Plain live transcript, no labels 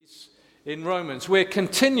in Romans. We're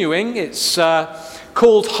continuing. It's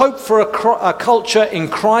called Hope for a Culture in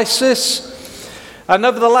Crisis. And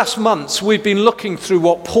over the last months, we've been looking through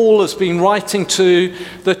what Paul has been writing to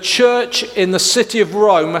the church in the city of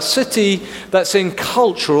Rome, a city that's in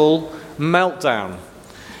cultural meltdown.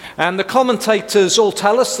 And the commentators all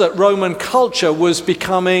tell us that Roman culture was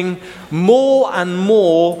becoming more and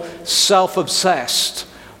more self-obsessed,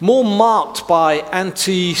 more marked by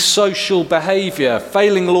anti-social behavior,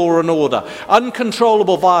 failing law and order,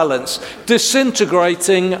 uncontrollable violence,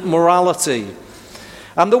 disintegrating morality.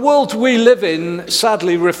 And the world we live in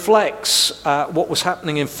sadly reflects what was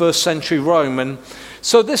happening in first century Rome. And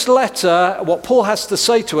so this letter, what Paul has to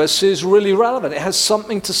say to us, is really relevant. It has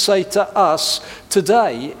something to say to us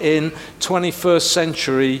today in 21st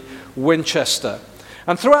century Winchester.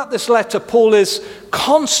 And throughout this letter, Paul is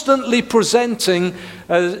constantly presenting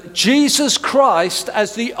Jesus Christ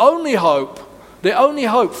as the only hope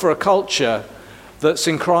for a culture that's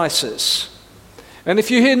in crisis. And if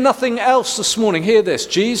you hear nothing else this morning, hear this: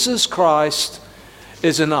 Jesus Christ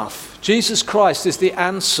is enough. Jesus Christ is the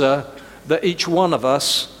answer that each one of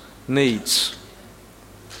us needs.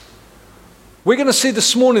 We're going to see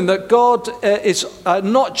this morning that God is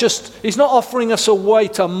He's not offering us a way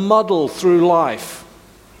to muddle through life.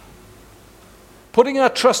 Putting our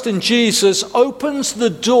trust in Jesus opens the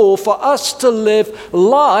door for us to live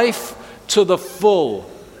life to the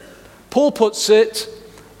full. Paul puts it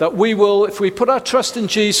that we will, if we put our trust in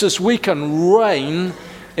Jesus, we can reign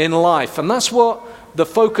in life. And that's what the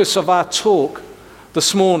focus of our talk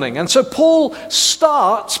this morning. And so Paul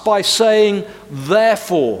starts by saying,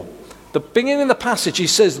 therefore. The beginning of the passage, he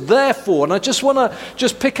says, therefore. And I just want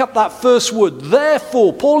to pick up that first word,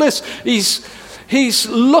 therefore. Paul he's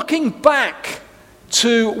looking back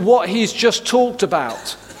to what he's just talked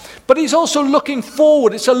about. But he's also looking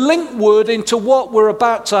forward. It's a link word into what we're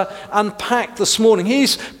about to unpack this morning.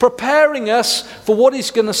 He's preparing us for what he's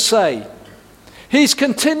going to say. He's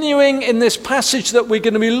continuing in this passage that we're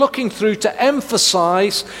going to be looking through to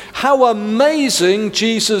emphasize how amazing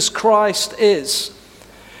Jesus Christ is.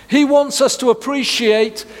 He wants us to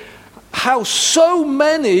appreciate how so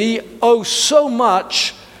many owe so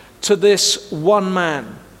much to this one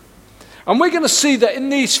man. And we're going to see that in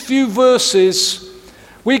these few verses,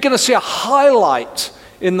 we're going to see a highlight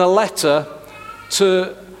in the letter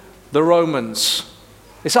to the Romans.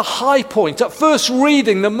 It's a high point. At first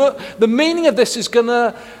reading, the meaning of this is going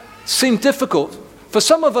to seem difficult. For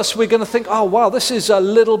some of us, we're going to think, oh, wow, this is a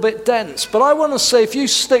little bit dense. But I want to say, if you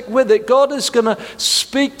stick with it, God is going to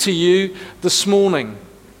speak to you this morning.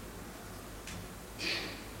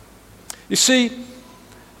 You see,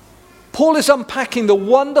 Paul is unpacking the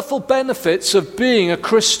wonderful benefits of being a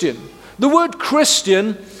Christian. The word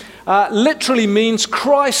Christian literally means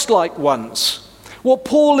Christ-like ones. What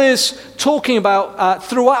Paul is talking about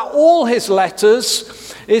throughout all his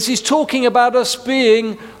letters is he's talking about us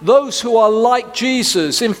being those who are like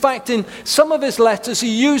Jesus. In fact, in some of his letters, he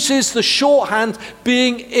uses the shorthand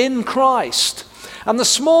being in Christ. And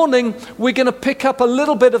this morning, we're going to pick up a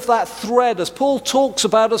little bit of that thread as Paul talks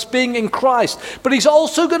about us being in Christ. But he's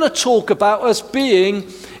also going to talk about us being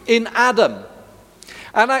in Adam.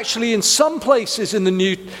 And actually, in some places in the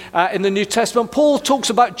New Testament, Paul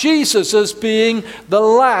talks about Jesus as being the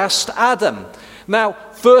last Adam. Now,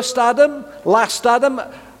 first Adam, last Adam,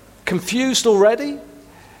 confused already?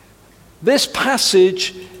 This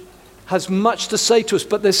passage has much to say to us,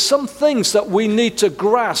 but there's some things that we need to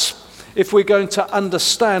grasp if we're going to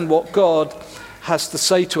understand what God has to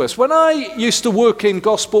say to us. When I used to work in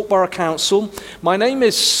Gosport Borough Council, my name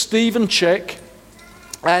is Stephen Chick,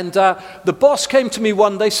 and the boss came to me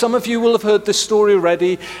one day, some of you will have heard this story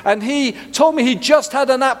already, and he told me he just had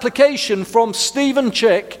an application from Stephen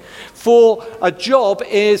Chick for a job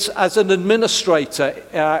as an administrator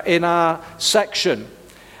in our section.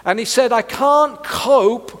 And he said, I can't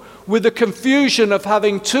cope with the confusion of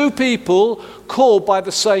having two people called by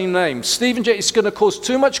the same name. Stephen J. It's going to cause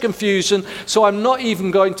too much confusion, so I'm not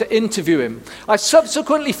even going to interview him. I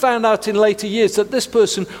subsequently found out in later years that this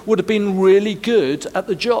person would have been really good at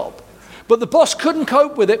the job. But the boss couldn't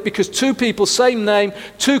cope with it because two people, same name,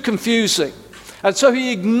 too confusing. And so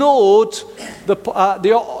he ignored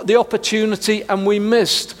the opportunity, and we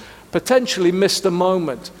potentially missed a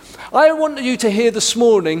moment. I want you to hear this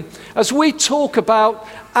morning, as we talk about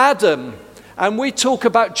Adam and we talk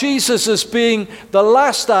about Jesus as being the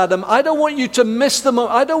last Adam, I don't want you to miss the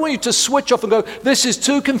moment. I don't want you to switch off and go, this is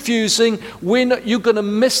too confusing. You're going to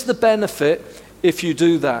miss the benefit if you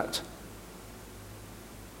do that.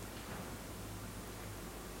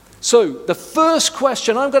 So the first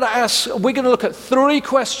question I'm going to ask, we're going to look at 3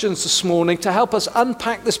 questions this morning to help us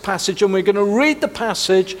unpack this passage, and we're going to read the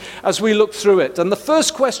passage as we look through it. And the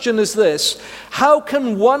first question is this: how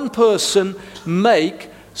can one person make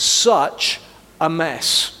such a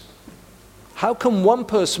mess? How can one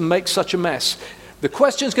person make such a mess? The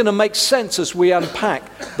question is going to make sense as we unpack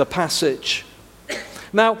the passage.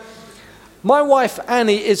 Now, my wife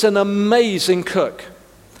Annie is an amazing cook.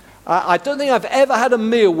 I don't think I've ever had a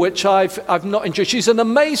meal which I've not enjoyed. She's an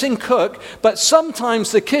amazing cook, but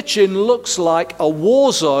sometimes the kitchen looks like a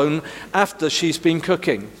war zone after she's been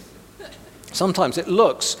cooking. Sometimes it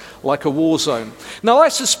looks like a war zone. Now, I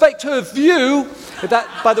suspect her view, that,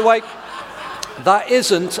 by the way, that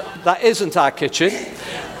isn't our kitchen,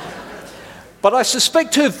 but I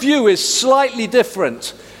suspect her view is slightly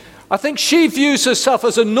different. I think she views herself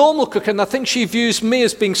as a normal cook, and I think she views me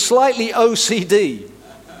as being slightly OCD.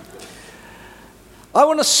 I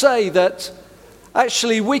want to say that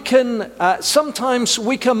actually sometimes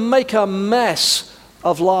we can make a mess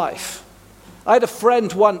of life. I had a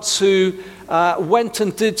friend once who went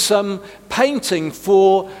and did some painting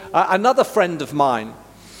for another friend of mine,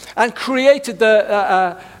 and created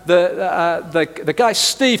the guy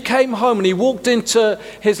Steve came home and he walked into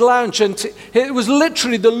his lounge, and it was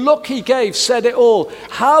literally the look he gave said it all.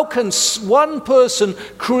 How can one person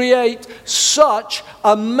create such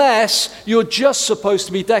a mess? You're just supposed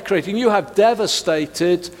to be decorating. You have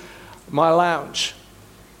devastated my lounge.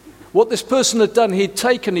 What this person had done, he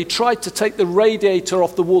tried to take the radiator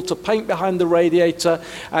off the wall to paint behind the radiator,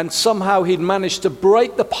 and somehow he'd managed to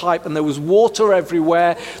break the pipe, and there was water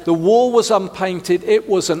everywhere. The wall was unpainted. It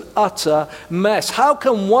was an utter mess. How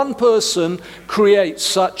can one person create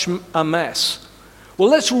such a mess? Well,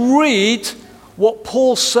 let's read what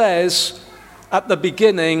Paul says at the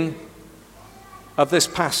beginning of this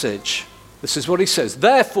passage. This is what he says: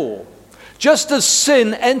 "Therefore, just as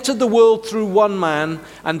sin entered the world through one man,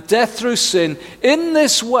 and death through sin, in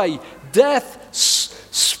this way death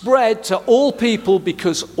spread to all people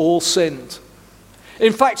because all sinned.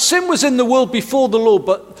 In fact, sin was in the world before the law,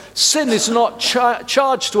 but sin is not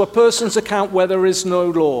charged to a person's account where there is no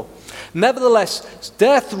law. Nevertheless,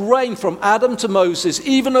 death reigned from Adam to Moses,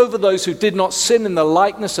 even over those who did not sin in the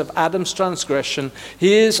likeness of Adam's transgression.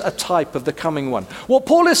 He is a type of the coming one." What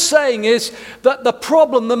Paul is saying is that the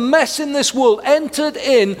problem, the mess in this world, entered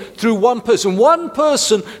in through one person. One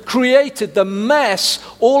person created the mess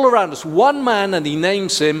all around us. One man, and he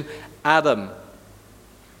names him Adam.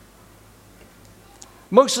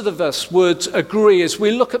 Most of us would agree, as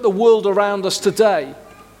we look at the world around us today,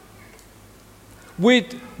 we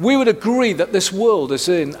would agree that this world is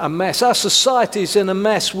in a mess. Our society is in a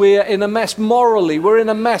mess. We're in a mess morally. We're in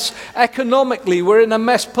a mess economically. We're in a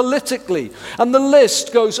mess politically. And the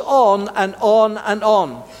list goes on and on and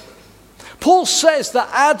on. Paul says that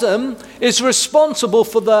Adam is responsible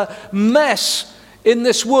for the mess in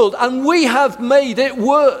this world, and we have made it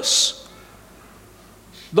worse.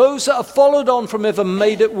 Those that have followed on from him have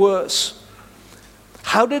made it worse.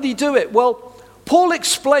 How did he do it? Well, Paul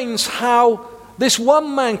explains how this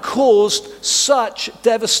one man caused such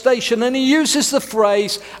devastation, and he uses the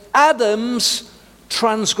phrase Adam's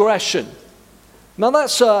transgression. Now,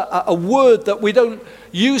 that's a word that we don't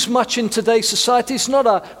use much in today's society. It's not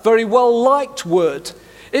a very well-liked word.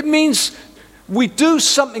 It means we do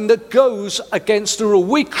something that goes against the rule.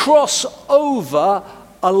 We cross over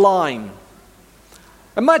a line.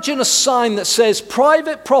 Imagine a sign that says,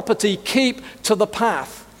 "Private property, keep to the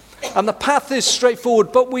path." And the path is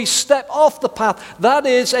straightforward, but we step off the path. That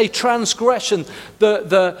is a transgression.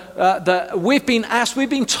 We've been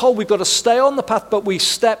told we've got to stay on the path, but we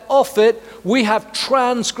step off it. We have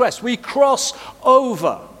transgressed. We cross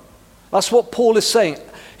over. That's what Paul is saying.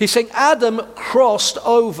 He's saying Adam crossed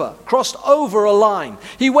over a line.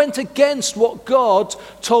 He went against what God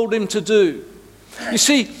told him to do. You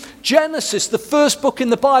see, Genesis, the first book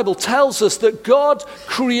in the Bible, tells us that God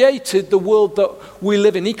created the world that we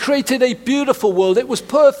live in. He created a beautiful world. It was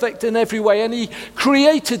perfect in every way. And he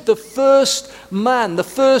created the first man, the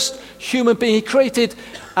first human being. He created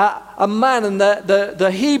a man, and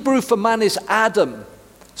the Hebrew for man is Adam.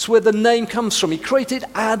 That's where the name comes from. He created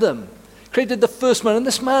Adam. Created the first man. And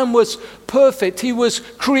this man was perfect. He was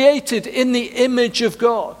created in the image of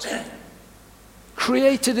God.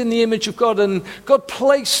 Created in the image of God, and God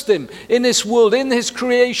placed him in his world, in his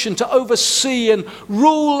creation, to oversee and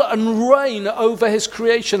rule and reign over his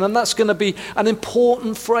creation. And that's going to be an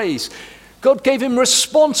important phrase. God gave him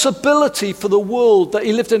responsibility for the world that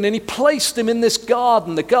he lived in, and he placed him in this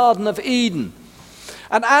garden, the Garden of Eden.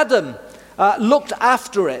 And Adam looked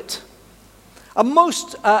after it. And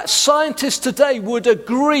most scientists today would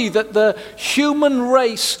agree that the human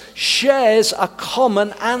race shares a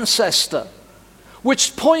common ancestor,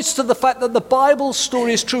 which points to the fact that the Bible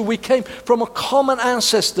story is true. We came from a common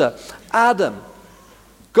ancestor, Adam.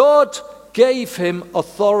 God gave him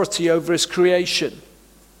authority over his creation.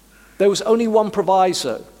 There was only one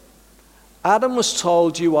proviso. Adam was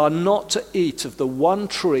told, you are not to eat of the one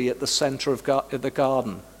tree at the center of the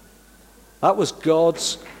garden. That was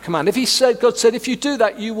God's command. God said, if you do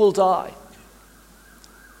that, you will die.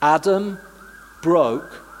 Adam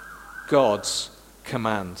broke God's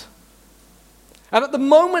command. And at the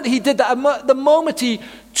moment he did that, at the moment he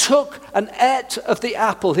took and ate of the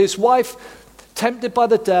apple, his wife, tempted by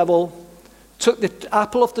the devil, took the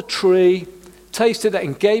apple off the tree, tasted it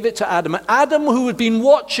and gave it to Adam. And Adam, who had been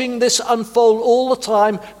watching this unfold all the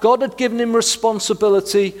time, God had given him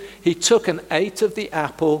responsibility. He took and ate of the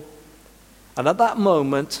apple. And at that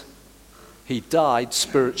moment, he died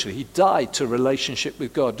spiritually. He died to relationship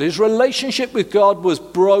with God. His relationship with God was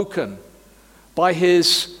broken by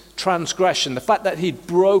his transgression, the fact that he'd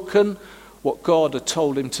broken what God had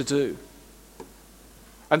told him to do.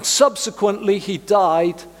 And subsequently, he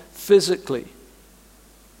died physically.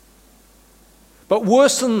 But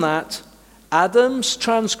worse than that, Adam's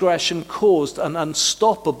transgression caused an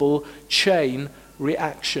unstoppable chain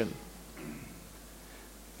reaction.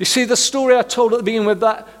 You see, the story I told at the beginning with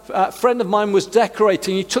that friend of mine was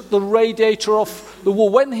decorating. He took the radiator off the wall.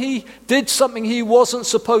 When he did something he wasn't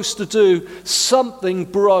supposed to do, something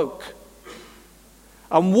broke.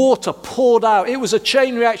 And water poured out. It was a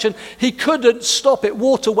chain reaction. He couldn't stop it.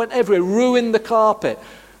 Water went everywhere, ruined the carpet,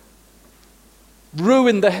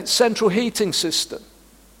 ruined the central heating system.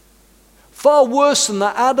 Far worse than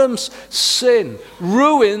that, Adam's sin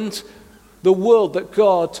ruined the world that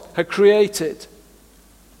God had created.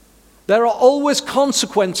 There are always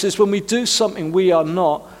consequences when we do something we are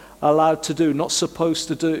not allowed to do, not supposed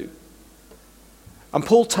to do. And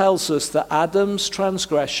Paul tells us that Adam's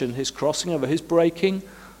transgression, his crossing over, his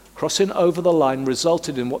crossing over the line,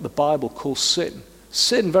 resulted in what the Bible calls sin.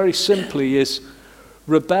 Sin, very simply, is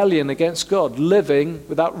rebellion against God, living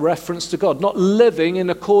without reference to God, not living in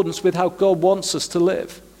accordance with how God wants us to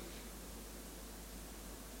live.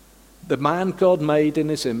 The man God made in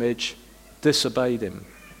his image disobeyed him.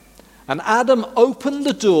 And Adam opened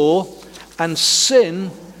the door, and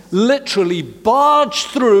sin literally barged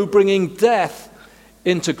through, bringing death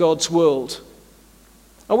into God's world.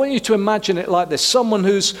 I want you to imagine it like this. Someone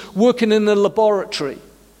who's working in a laboratory.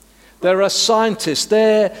 There are scientists.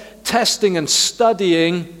 They're testing and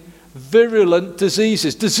studying virulent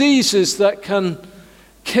diseases. Diseases that can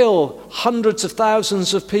kill hundreds of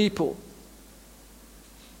thousands of people.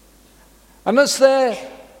 And as they're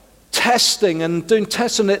testing and doing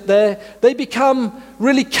tests on it there, they become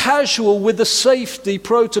really casual with the safety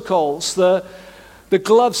protocols, the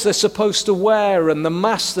gloves they're supposed to wear and the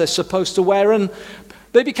masks they're supposed to wear, and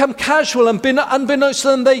they become casual, and unbeknownst to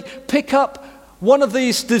them, they pick up one of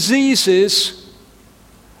these diseases,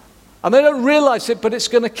 and they don't realize it, but it's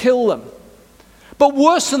going to kill them. But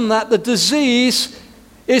worse than that, the disease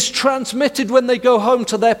is transmitted when they go home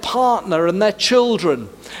to their partner and their children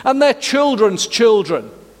and their children's children.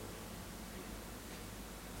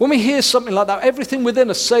 When we hear something like that, everything within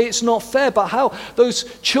us say it's not fair, but how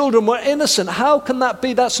those children were innocent. How can that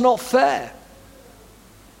be? That's not fair.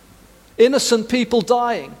 Innocent people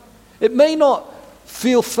dying. It may not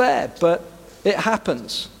feel fair, but it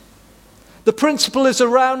happens. The principle is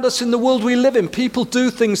around us in the world we live in. People do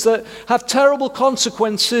things that have terrible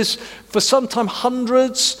consequences for sometimes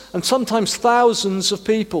hundreds and sometimes thousands of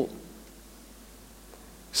people.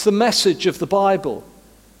 It's the message of the Bible.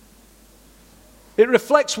 It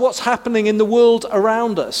reflects what's happening in the world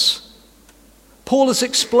around us. Paul is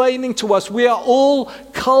explaining to us we are all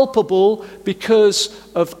culpable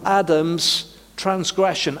because of Adam's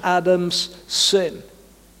transgression, Adam's sin.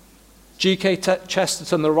 G.K.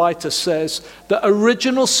 Chesterton, the writer, says that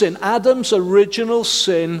original sin, Adam's original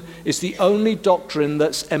sin, is the only doctrine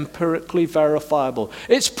that's empirically verifiable.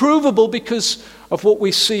 It's provable because of what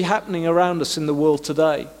we see happening around us in the world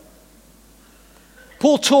today.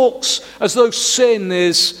 Paul talks as though sin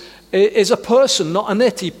is a person, not an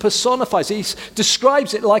it. He personifies it. He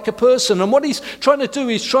describes it like a person. And what he's trying to do,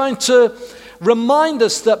 he's trying to remind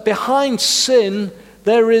us that behind sin,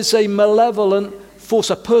 there is a malevolent force,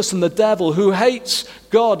 a person, the devil, who hates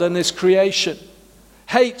God and his creation,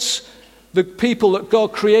 hates the people that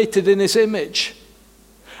God created in his image.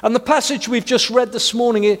 And the passage we've just read this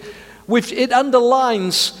morning, it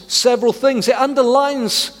underlines several things.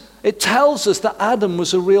 It tells us that Adam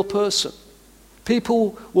was a real person.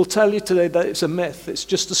 People will tell you today that it's a myth, it's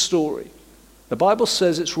just a story. The Bible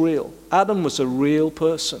says it's real. Adam was a real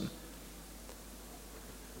person.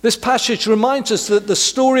 This passage reminds us that the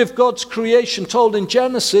story of God's creation told in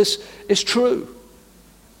Genesis is true.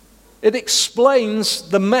 It explains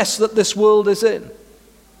the mess that this world is in.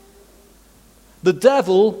 The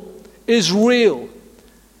devil is real.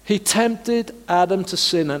 He tempted Adam to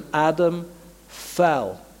sin, and Adam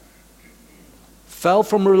fell. Fell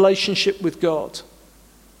from relationship with God.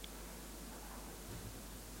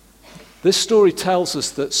 This story tells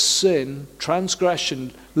us that sin,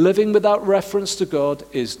 transgression, living without reference to God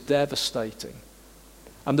is devastating.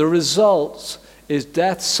 And the result is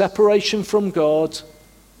death, separation from God,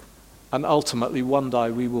 and ultimately one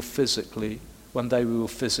day we will physically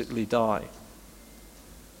die.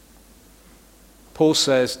 Paul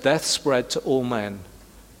says, death spread to all men.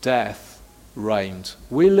 Death reigned.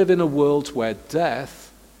 We live in a world where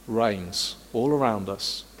death reigns all around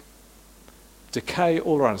us. Decay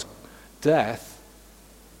all around us. Death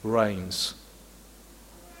reigns.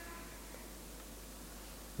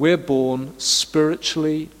 We're born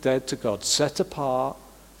spiritually dead to God, set apart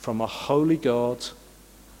from a holy God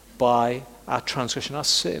by our transgression, our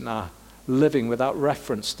sin, our living without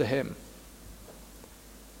reference to Him.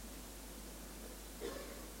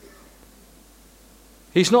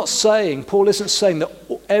 Paul isn't saying that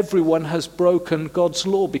everyone has broken God's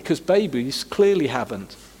law, because babies clearly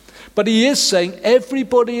haven't. But he is saying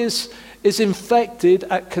everybody is infected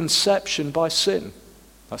at conception by sin.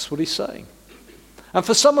 That's what he's saying. And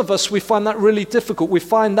for some of us, we find that really difficult. We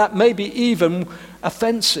find that maybe even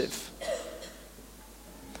offensive.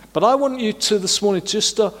 But I want you to this morning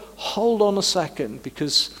just to hold on a second,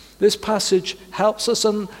 because this passage helps us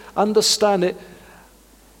understand it,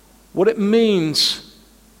 what it means,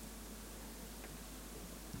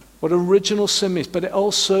 what original sin means, but it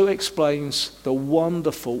also explains the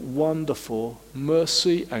wonderful, wonderful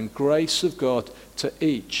mercy and grace of God to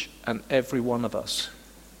each and every one of us.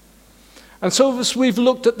 And so as we've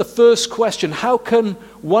looked at the first question, how can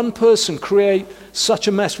one person create such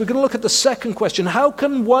a mess? We're going to look at the second question, how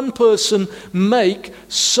can one person make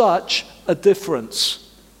such a difference?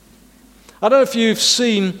 I don't know if you've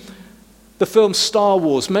seen the film Star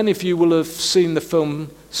Wars. Many of you will have seen the film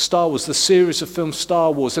Star Wars, the series of films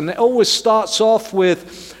Star Wars. And it always starts off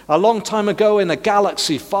with a long time ago in a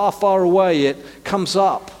galaxy far, far away. It comes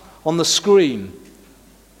up on the screen.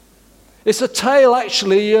 It's a tale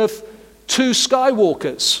actually of two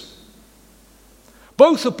Skywalkers.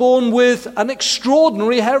 Both are born with an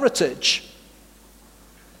extraordinary heritage.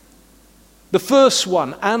 The first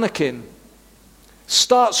one, Anakin,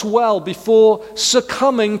 starts well before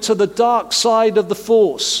succumbing to the dark side of the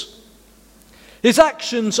Force. His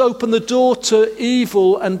actions open the door to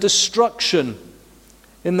evil and destruction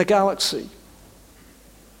in the galaxy.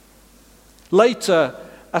 Later,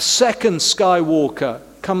 a second Skywalker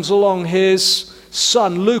comes along. His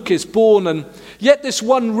son, Luke, is born, and yet this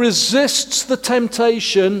one resists the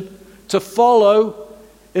temptation to follow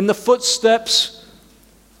in the footsteps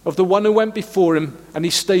of the one who went before him, and he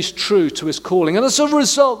stays true to his calling. And as a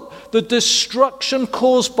result, the destruction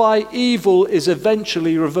caused by evil is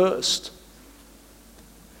eventually reversed.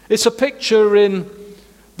 It's a picture in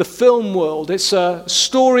the film world. It's a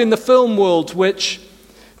story in the film world which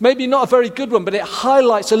maybe not a very good one, but it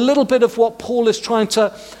highlights a little bit of what Paul is trying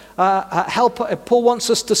to Paul wants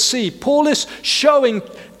us to see. Paul is showing,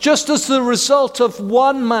 just as the result of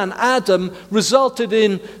one man, Adam, resulted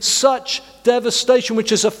in such devastation which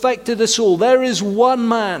has affected us all, there is one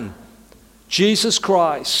man, Jesus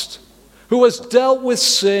Christ, who has dealt with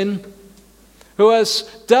sin, who has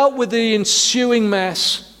dealt with the ensuing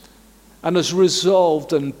mess, and has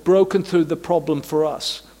resolved and broken through the problem for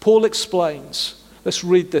us. Paul explains. Let's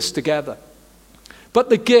read this together.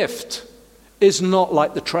 But the gift is not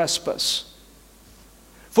like the trespass.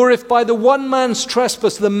 For if by the one man's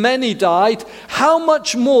trespass the many died, how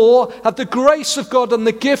much more have the grace of God and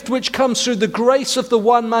the gift which comes through the grace of the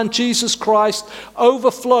one man, Jesus Christ,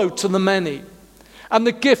 overflowed to the many? And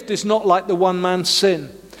the gift is not like the one man's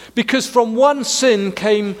sin. Because from one sin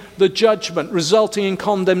came the judgment, resulting in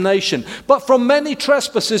condemnation. But from many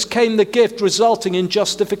trespasses came the gift, resulting in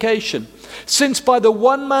justification. Since by the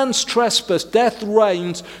one man's trespass death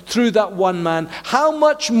reigned through that one man, how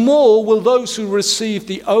much more will those who receive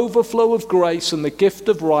the overflow of grace and the gift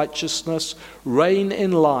of righteousness reign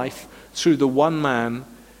in life through the one man,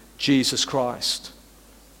 Jesus Christ?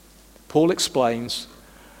 Paul explains,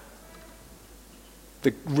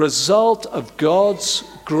 the result of God's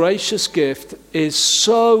gracious gift is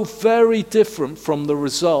so very different from the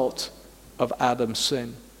result of Adam's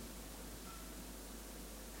sin.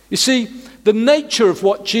 You see, the nature of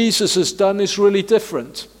what Jesus has done is really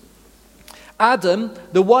different. Adam,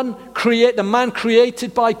 the man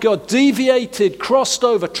created by God, deviated, crossed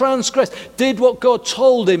over, transgressed, did what God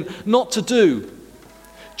told him not to do.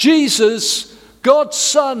 Jesus, God's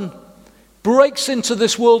Son, breaks into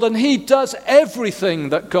this world and he does everything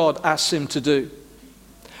that God asks him to do.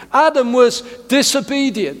 Adam was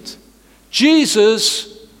disobedient.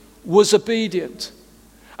 Jesus was obedient.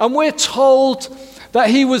 And we're told that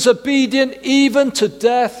he was obedient even to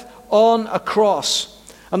death on a cross.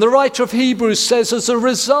 And the writer of Hebrews says, as a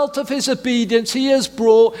result of his obedience, he has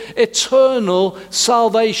brought eternal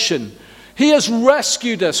salvation. He has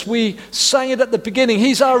rescued us. We sang it at the beginning.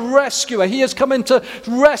 He's our rescuer. He has come in to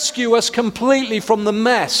rescue us completely from the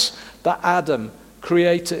mess that Adam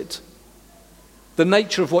created. The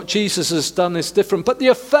nature of what Jesus has done is different, but the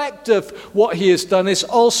effect of what he has done is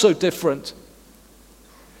also different.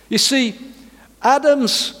 You see,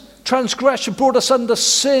 Adam's transgression brought us under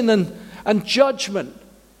sin and judgment.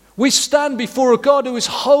 We stand before a God who is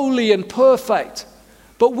holy and perfect,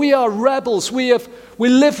 but we are rebels. We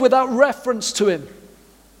live without reference to him.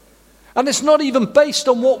 And it's not even based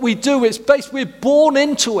on what we do. We're born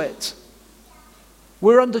into it.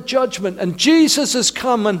 We're under judgment. And Jesus has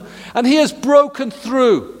come and he has broken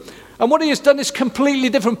through. And what he has done is completely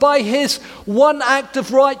different. By his one act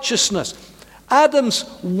of righteousness, Adam's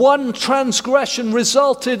one transgression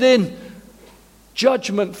resulted in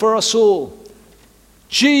judgment for us all.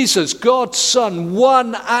 Jesus, God's Son,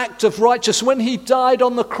 one act of righteousness. When he died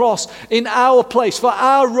on the cross in our place for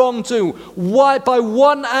our wrongdoing, by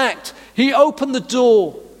one act, he opened the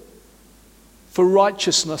door for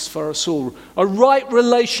righteousness for us all. A right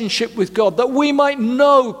relationship with God, that we might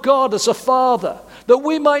know God as a Father, that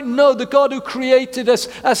we might know the God who created us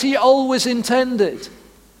as he always intended.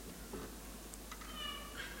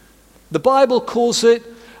 The Bible calls it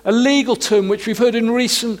a legal term, which we've heard in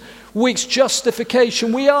recent weeks,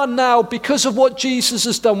 justification. We are now, because of what Jesus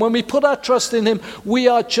has done, when we put our trust in him, we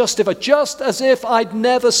are justified. Just as if I'd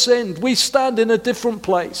never sinned. We stand in a different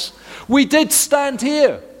place. We did stand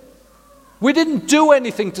here. We didn't do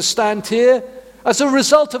anything to stand here. As a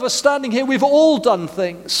result of us standing here, we've all done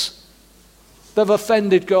things that have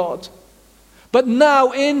offended God. But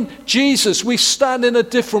now in Jesus, we stand in a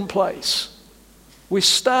different place. We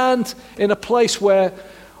stand in a place where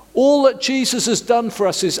all that Jesus has done for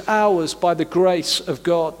us is ours by the grace of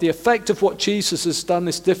God. The effect of what Jesus has done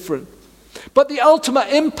is different. But the ultimate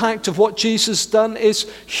impact of what Jesus has done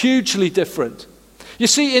is hugely different. You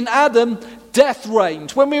see, in Adam, death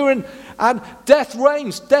reigned. When we were in Adam, death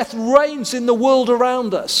reigns. Death reigns in the world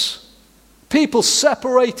around us. People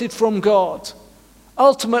separated from God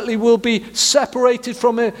ultimately will be separated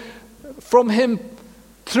from him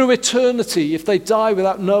through eternity if they die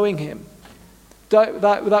without knowing him.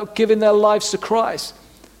 Without giving their lives to Christ.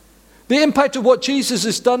 The impact of what Jesus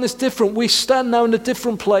has done is different. We stand now in a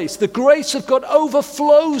different place. The grace of God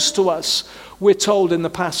overflows to us, we're told in the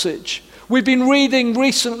passage. We've been reading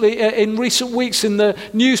recently, in recent weeks, in the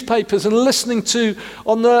newspapers and listening to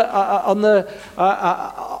on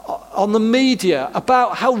the media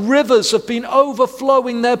about how rivers have been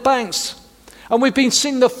overflowing their banks, and we've been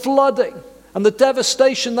seeing the flooding and the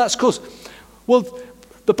devastation that's caused. Well,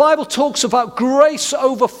 the Bible talks about grace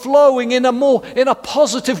overflowing in a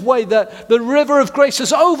positive way, that the river of grace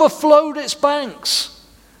has overflowed its banks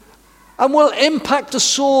and will impact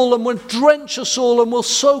us all and will drench us all and will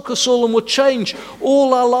soak us all and will change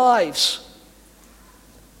all our lives.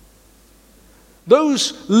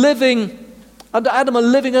 Those living under Adam are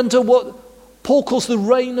living under what Paul calls the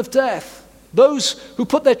reign of death. Those who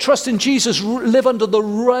put their trust in Jesus live under the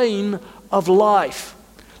reign of life.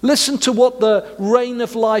 Listen to what the reign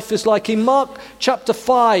of life is like. In Mark chapter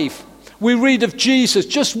 5, we read of Jesus,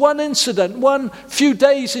 just one incident, one few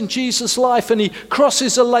days in Jesus' life, and he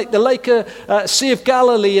crosses a lake, the Sea of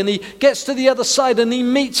Galilee, and he gets to the other side and he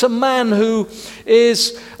meets a man who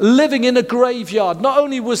is living in a graveyard. Not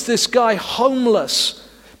only was this guy homeless,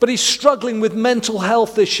 but he's struggling with mental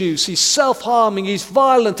health issues. He's self-harming, he's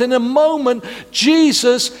violent. In a moment,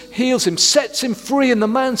 Jesus heals him, sets him free, and the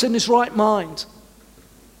man's in his right mind.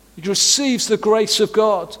 He receives the grace of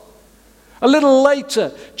God. A little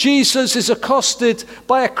later, Jesus is accosted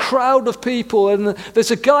by a crowd of people, and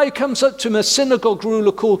there's a guy who comes up to him, a synagogue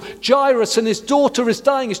ruler called Jairus, and his daughter is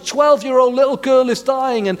dying. His 12-year-old little girl is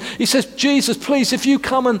dying, and he says, Jesus, please, if you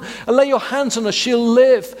come and lay your hands on her, she'll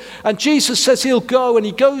live. And Jesus says he'll go, and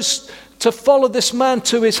he goes to follow this man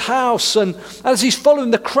to his house, and as he's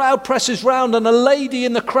following, the crowd presses round, and a lady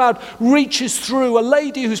in the crowd reaches through, a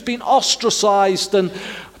lady who's been ostracized and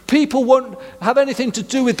people won't have anything to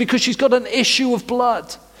do with because she's got an issue of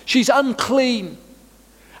blood. She's unclean.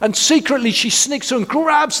 And secretly she sneaks through and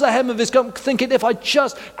grabs the hem of his garment, thinking, if I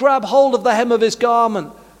just grab hold of the hem of his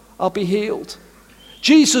garment, I'll be healed.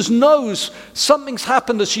 Jesus knows something's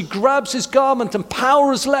happened as she grabs his garment and power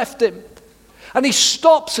has left him. And he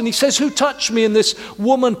stops and he says, who touched me? And this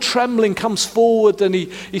woman trembling comes forward and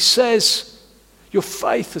he says, your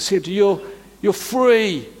faith has healed you. You're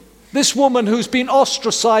free. This woman who's been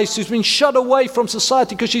ostracized, who's been shut away from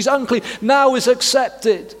society because she's unclean, now is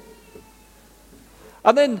accepted.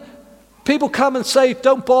 And then people come and say,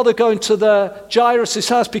 don't bother going to the Jairus'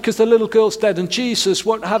 house because the little girl's dead, and Jesus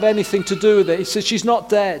won't have anything to do with it. He says, she's not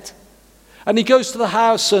dead. And he goes to the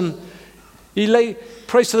house and he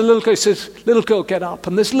prays to the little girl. He says, little girl, get up.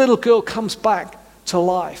 And this little girl comes back to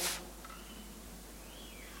life.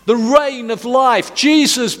 The reign of life.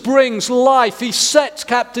 Jesus brings life. He sets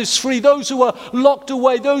captives free. Those who are locked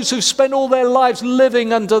away, those who've spent all their lives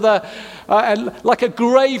living under like a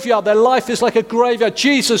graveyard. Their life is like a graveyard.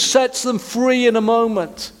 Jesus sets them free in a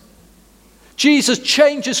moment. Jesus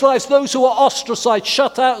changes lives. Those who are ostracized,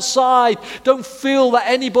 shut outside, don't feel that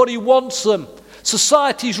anybody wants them.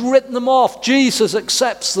 Society's written them off. Jesus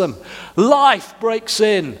accepts them. Life breaks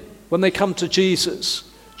in when they come to Jesus.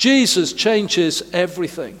 Jesus changes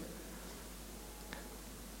everything.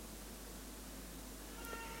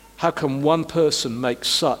 How can one person make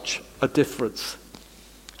such a difference?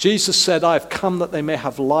 Jesus said, I have come that they may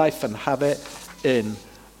have life and have it in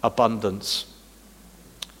abundance.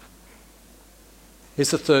 Here's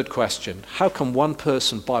the third question. How can one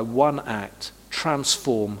person, by one act,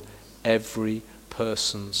 transform every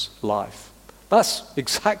person's life? That's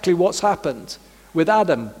exactly what's happened with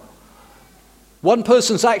Adam. One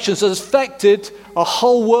person's actions has affected a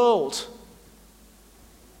whole world.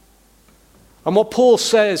 And what Paul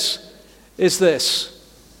says is this.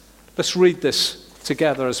 Let's read this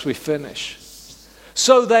together as we finish.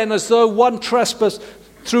 So then, as though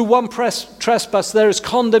through one trespass there is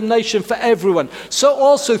condemnation for everyone, so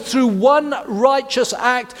also through one righteous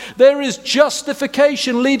act there is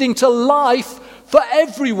justification leading to life for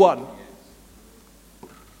everyone.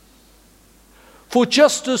 For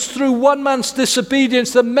just as through one man's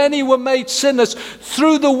disobedience the many were made sinners,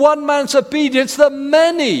 through the one man's obedience the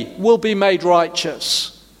many will be made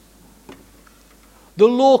righteous. The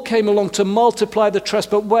law came along to multiply the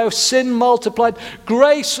trespass, but where sin multiplied,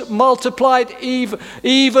 grace multiplied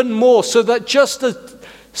even more, so that just as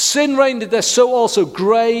sin reigned there, so also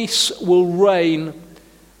grace will reign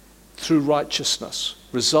through righteousness,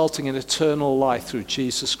 resulting in eternal life through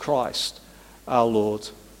Jesus Christ, our Lord.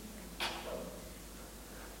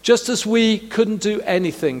 Just as we couldn't do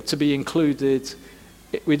anything to be included,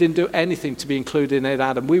 we didn't do anything to be included in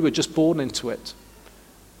Adam. We were just born into it.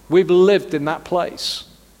 We've lived in that place.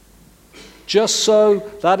 Just so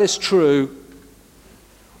that is true,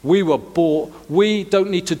 we were born. We don't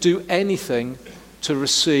need to do anything to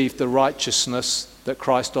receive the righteousness that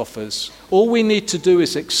Christ offers. All we need to do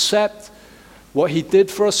is accept what he did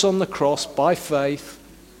for us on the cross by faith.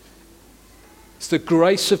 It's the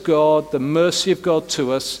grace of God, the mercy of God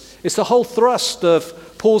to us. It's the whole thrust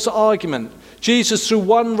of Paul's argument. Jesus, through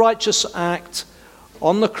one righteous act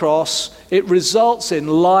on the cross, it results in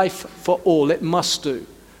life for all. It must do.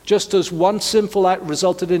 Just as one sinful act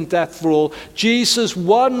resulted in death for all, Jesus'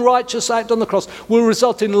 one righteous act on the cross will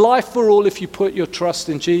result in life for all if you put your trust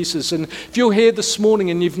in Jesus. And if you're here this morning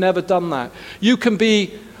and you've never done that, you can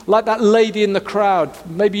be like that lady in the crowd.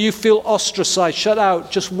 Maybe you feel ostracized, shut out.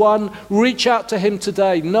 Just one, reach out to him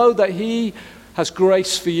today. Know that he has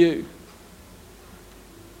grace for you.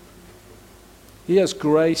 He has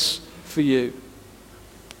grace for you.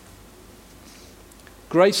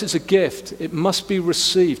 Grace is a gift. It must be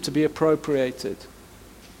received to be appropriated.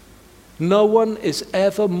 No one is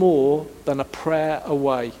ever more than a prayer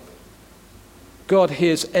away. God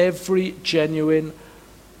hears every genuine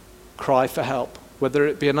cry for help. Whether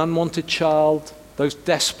it be an unwanted child, those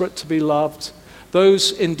desperate to be loved,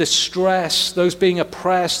 those in distress, those being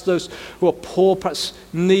oppressed, those who are poor, perhaps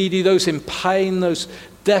needy, those in pain, those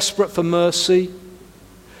desperate for mercy.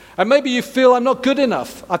 And maybe you feel, I'm not good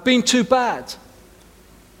enough, I've been too bad.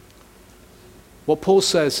 What Paul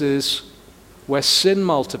says is, where sin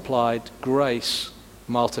multiplied, grace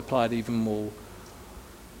multiplied even more.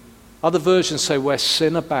 Other versions say, where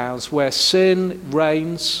sin abounds, where sin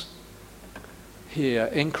reigns, here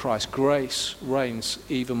in Christ, grace reigns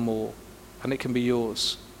even more, and it can be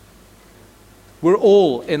yours. We're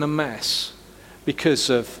all in a mess because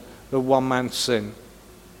of the one man's sin.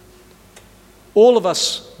 All of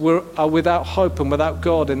us are without hope and without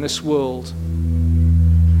God in this world.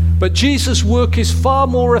 But Jesus' work is far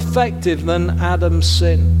more effective than Adam's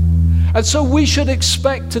sin. And so we should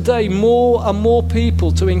expect today more and more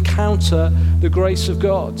people to encounter the grace of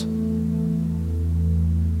God.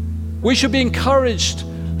 We should be encouraged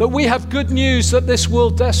that we have good news that this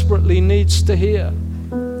world desperately needs to hear.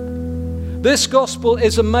 This gospel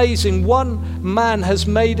is amazing. One man has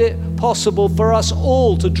made it possible for us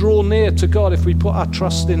all to draw near to God if we put our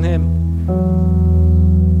trust in him.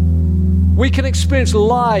 We can experience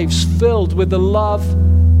lives filled with the love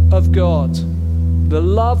of God, the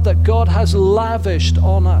love that God has lavished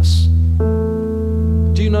on us.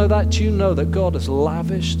 Do you know that? Do you know that God has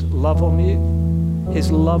lavished love on you?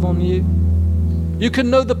 His love on you? You can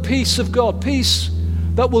know the peace of God, peace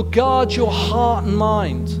that will guard your heart and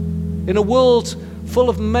mind in a world full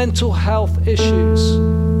of mental health issues.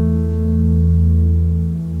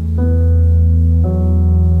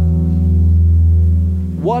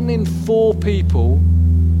 One in 4 people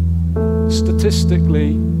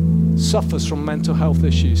statistically suffers from mental health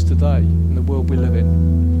issues today in the world we live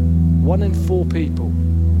in. 1 in 4 people.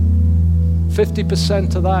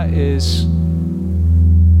 50% of that is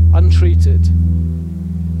untreated.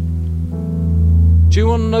 Do you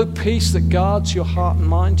want to know peace that guards your heart and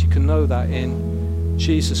mind? You can know that in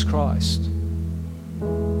Jesus Christ.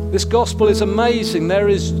 This gospel is amazing.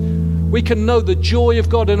 We can know the joy of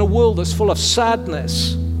God in a world that's full of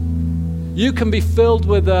sadness. You can be filled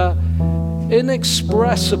with an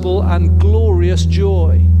inexpressible and glorious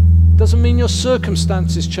joy. Doesn't mean your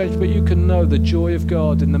circumstances change, but you can know the joy of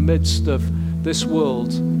God in the midst of this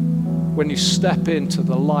world when you step into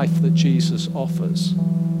the life that Jesus offers.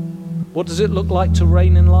 What does it look like to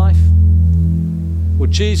reign in life? Well,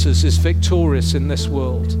 Jesus is victorious in this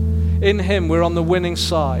world. In him, we're on the winning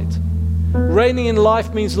side. Reigning in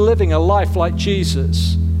life means living a life like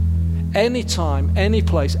Jesus. Anytime, any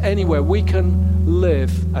place, anywhere, we can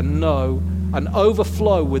live and know and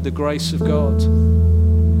overflow with the grace of God.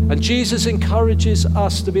 And Jesus encourages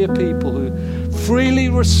us to be a people who freely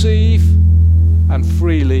receive and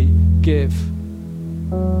freely give.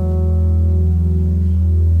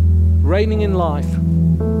 Reigning in life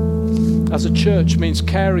as a church means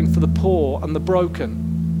caring for the poor and the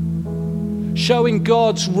broken, showing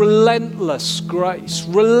God's relentless grace,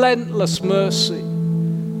 relentless mercy,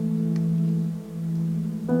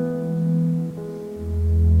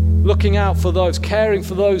 looking out for those, caring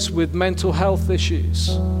for those with mental health issues.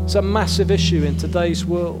 It's a massive issue in today's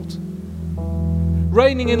world.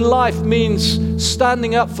 Reigning in life means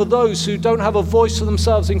standing up for those who don't have a voice for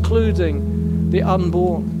themselves, including the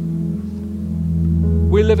unborn.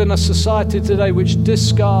 We live in a society today which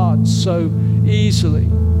discards so easily.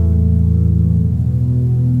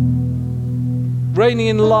 Reigning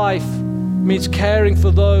in life means caring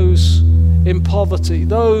for those in poverty,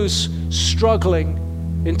 those struggling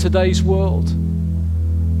in today's world.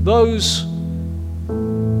 Those,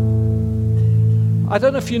 I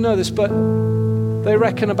don't know if you know this, but they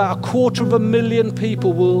reckon about 250,000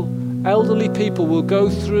 people elderly people will go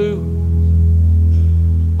through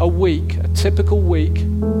a week, a typical week,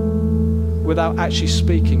 without actually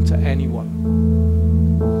speaking to anyone.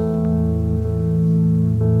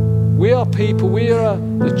 We are people, we are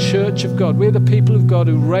the church of God. We're the people of God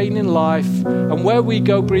who reign in life. And where we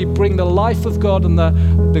go, we bring the life of God, and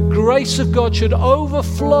the grace of God should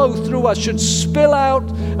overflow through us, should spill out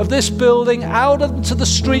of this building, out into the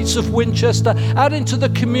streets of Winchester, out into the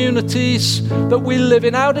communities that we live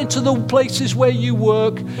in, out into the places where you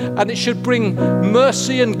work. And it should bring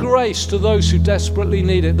mercy and grace to those who desperately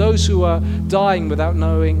need it, those who are dying without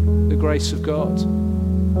knowing the grace of God.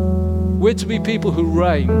 We're to be people who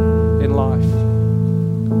reign in life.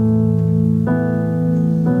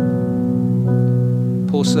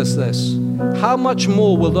 Paul says this: how much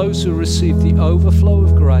more will those who receive the overflow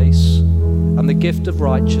of grace and the gift of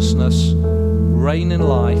righteousness reign in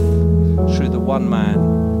life through the one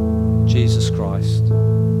man, Jesus Christ?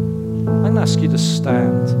 I'm going to ask you to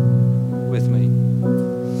stand with me.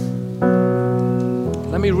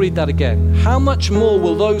 Let me read that again. How much more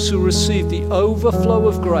will those who receive the overflow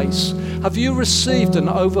of grace? Have you received an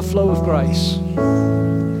overflow of grace?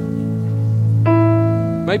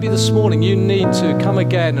 Maybe this morning you need to come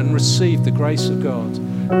again and receive the grace of God.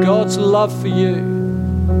 God's love for you.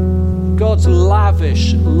 God's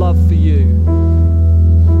lavish love for you.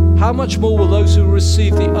 How much more will those who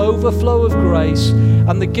receive the overflow of grace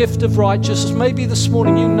and the gift of righteousness? Maybe this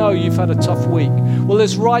morning you know you've had a tough week. Well,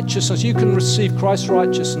 there's righteousness. You can receive Christ's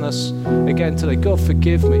righteousness again today. God,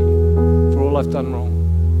 forgive me for all I've done wrong.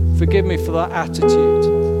 Forgive me for that attitude.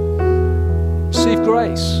 Receive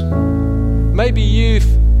grace. Maybe you've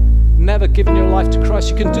never given your life to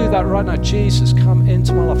Christ. You can do that right now. Jesus, come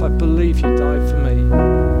into my life. I believe you died for me.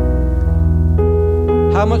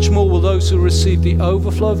 how much more will those who receive the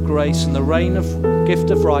overflow of grace and the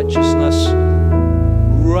gift of righteousness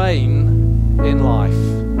reign in life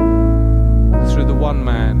through the one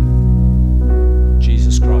man,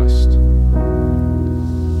 Jesus Christ?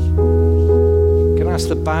 Can I ask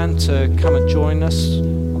the band to come and join us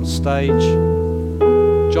on stage?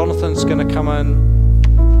 Jonathan's going to come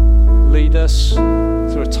and lead us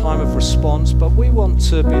through a time of response, but we want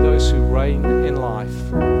to be those who reign in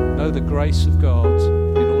life, know the grace of God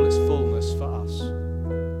in